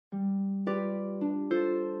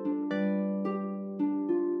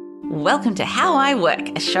Welcome to How I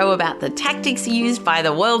Work, a show about the tactics used by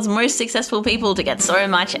the world's most successful people to get so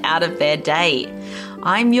much out of their day.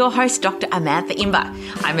 I'm your host, Dr. Amantha Imber.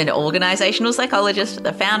 I'm an organizational psychologist,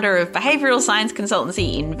 the founder of behavioral science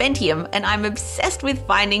consultancy Inventium, and I'm obsessed with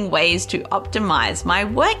finding ways to optimize my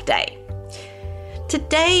workday.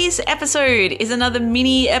 Today's episode is another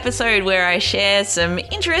mini episode where I share some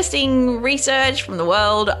interesting research from the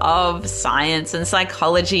world of science and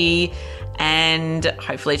psychology and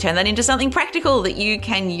hopefully turn that into something practical that you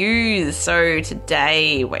can use. So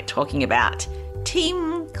today we're talking about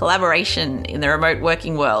team collaboration in the remote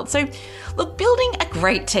working world. So look, building a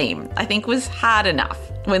great team, I think, was hard enough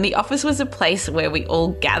when the office was a place where we all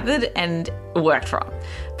gathered and worked from.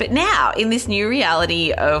 But now, in this new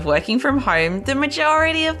reality of working from home, the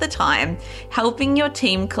majority of the time, helping your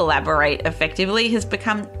team collaborate effectively has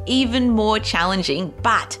become even more challenging,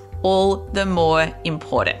 but all the more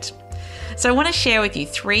important. So I want to share with you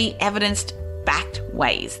 3 evidence-backed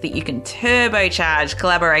ways that you can turbocharge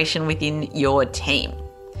collaboration within your team.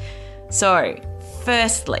 So,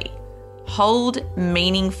 firstly, hold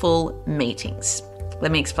meaningful meetings.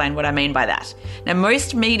 Let me explain what I mean by that. Now,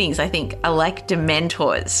 most meetings, I think, are like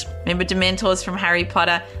Dementors. Remember Dementors from Harry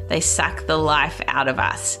Potter? They suck the life out of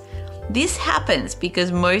us. This happens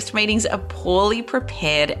because most meetings are poorly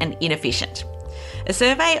prepared and inefficient. A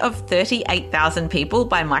survey of 38,000 people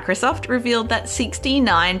by Microsoft revealed that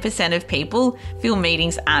 69% of people feel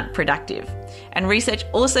meetings aren't productive. And research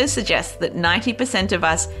also suggests that 90% of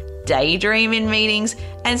us daydream in meetings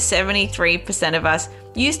and 73% of us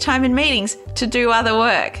use time in meetings to do other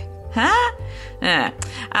work. Now,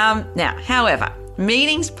 however,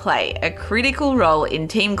 meetings play a critical role in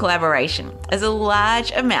team collaboration as a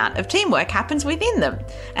large amount of teamwork happens within them.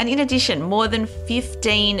 And in addition, more than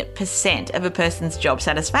 15% of a person's job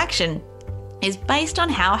satisfaction is based on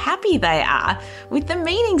how happy they are with the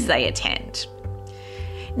meetings they attend.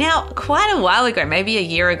 Now, quite a while ago, maybe a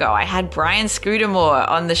year ago, I had Brian Scudamore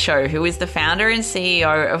on the show, who is the founder and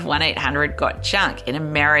CEO of 1-800-GOT-JUNK in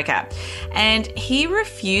America. And he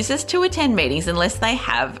refuses to attend meetings unless they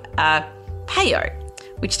have a PAYO,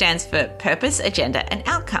 which stands for Purpose, Agenda, and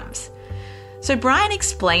Outcomes. So Brian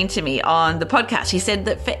explained to me on the podcast, he said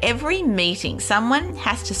that for every meeting, someone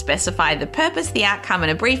has to specify the purpose, the outcome,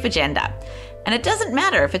 and a brief agenda. And it doesn't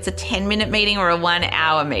matter if it's a 10-minute meeting or a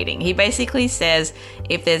 1-hour meeting. He basically says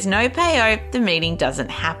if there's no PAYO, the meeting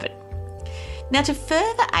doesn't happen. Now, to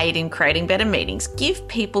further aid in creating better meetings, give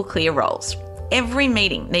people clear roles. Every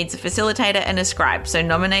meeting needs a facilitator and a scribe, so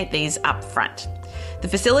nominate these up front. The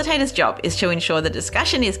facilitator's job is to ensure the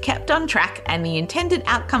discussion is kept on track and the intended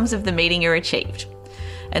outcomes of the meeting are achieved.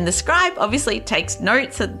 And the scribe obviously takes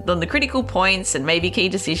notes on the critical points and maybe key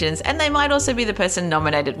decisions, and they might also be the person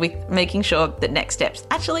nominated with making sure that next steps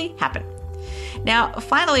actually happen. Now,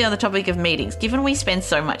 finally, on the topic of meetings, given we spend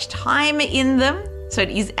so much time in them, so it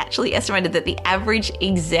is actually estimated that the average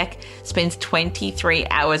exec spends 23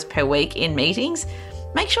 hours per week in meetings,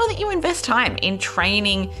 make sure that you invest time in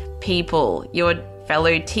training people, your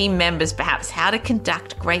fellow team members perhaps, how to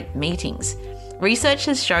conduct great meetings. Research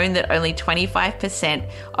has shown that only 25%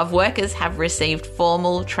 of workers have received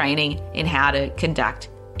formal training in how to conduct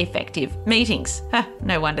effective meetings.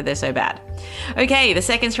 No wonder they're so bad. Okay, the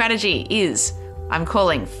second strategy is I'm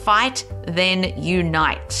calling Fight Then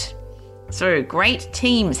Unite. So great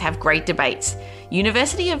teams have great debates.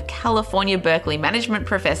 University of California, Berkeley management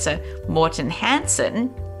professor Morten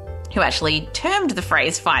Hansen, who actually termed the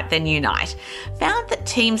phrase Fight Then Unite, found that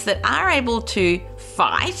teams that are able to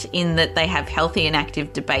fight in that they have healthy and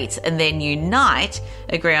active debates and then unite,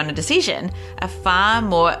 agree on a decision, are far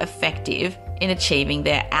more effective in achieving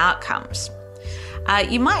their outcomes.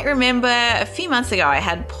 You might remember a few months ago I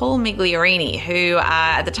had Paul Migliorini, who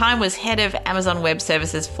at the time was head of Amazon Web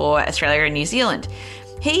Services for Australia and New Zealand.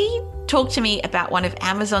 He talked to me about one of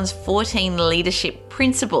Amazon's 14 leadership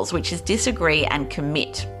principles, which is disagree and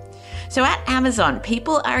commit. So at Amazon,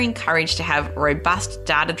 people are encouraged to have robust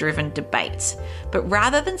data-driven debates, but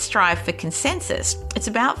rather than strive for consensus, it's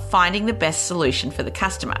about finding the best solution for the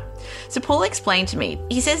customer. So Paul explained to me,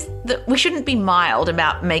 he says that we shouldn't be mild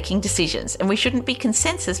about making decisions and we shouldn't be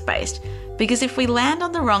consensus-based, because if we land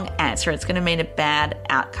on the wrong answer, it's going to mean a bad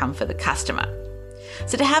outcome for the customer.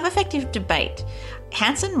 So to have effective debate,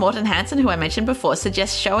 Morten Hansen, who I mentioned before,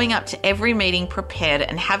 suggests showing up to every meeting prepared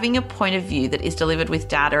and having a point of view that is delivered with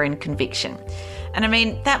data and conviction. And I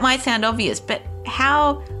mean, that might sound obvious, but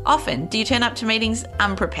how often do you turn up to meetings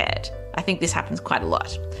unprepared? I think this happens quite a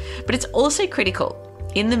lot. But it's also critical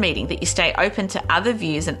in the meeting that you stay open to other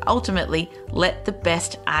views and ultimately let the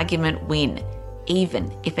best argument win,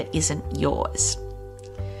 even if it isn't yours.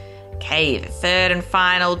 Okay, the third and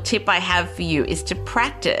final tip I have for you is to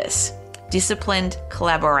practice disciplined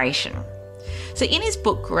collaboration. So in his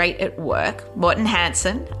book, Great at Work, Morten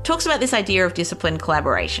Hansen talks about this idea of disciplined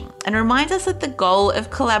collaboration and reminds us that the goal of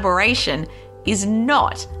collaboration is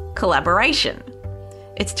not collaboration.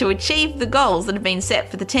 It's to achieve the goals that have been set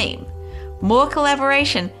for the team. More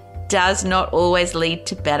collaboration does not always lead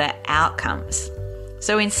to better outcomes.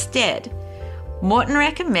 So instead, Morten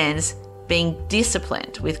recommends being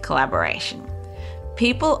disciplined with collaboration.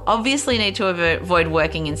 People obviously need to avoid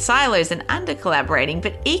working in silos and under collaborating,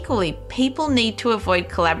 but equally, people need to avoid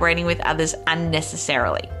collaborating with others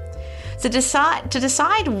unnecessarily. So to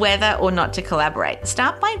decide whether or not to collaborate,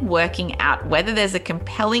 start by working out whether there's a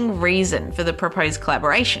compelling reason for the proposed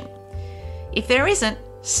collaboration. If there isn't,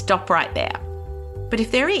 stop right there. But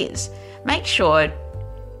if there is, make sure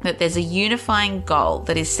that there's a unifying goal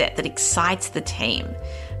that is set that excites the team.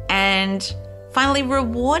 And finally,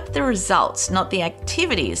 reward the results, not the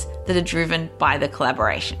activities that are driven by the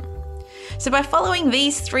collaboration. So by following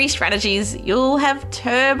these 3 strategies, you'll have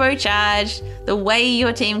turbocharged the way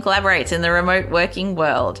your team collaborates in the remote working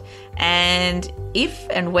world. And if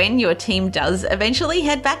and when your team does eventually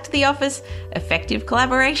head back to the office, effective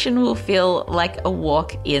collaboration will feel like a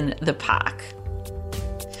walk in the park.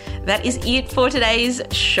 That is it for today's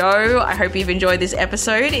show. I hope you've enjoyed this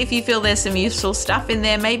episode. If you feel there's some useful stuff in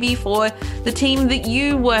there, maybe for the team that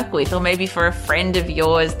you work with, or maybe for a friend of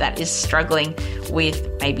yours that is struggling with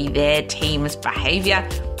maybe their team's behavior,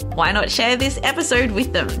 why not share this episode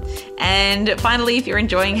with them? And finally, if you're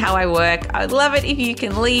enjoying how I work, I'd love it if you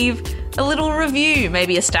can leave a little review,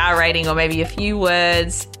 maybe a star rating or maybe a few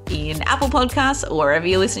words in Apple Podcasts or wherever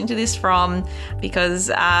you're listening to this from, because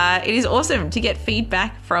it is awesome to get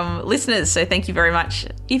feedback from listeners. So thank you very much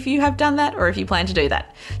if you have done that or if you plan to do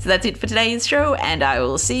that. So that's it for today's show, and I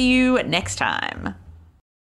will see you next time.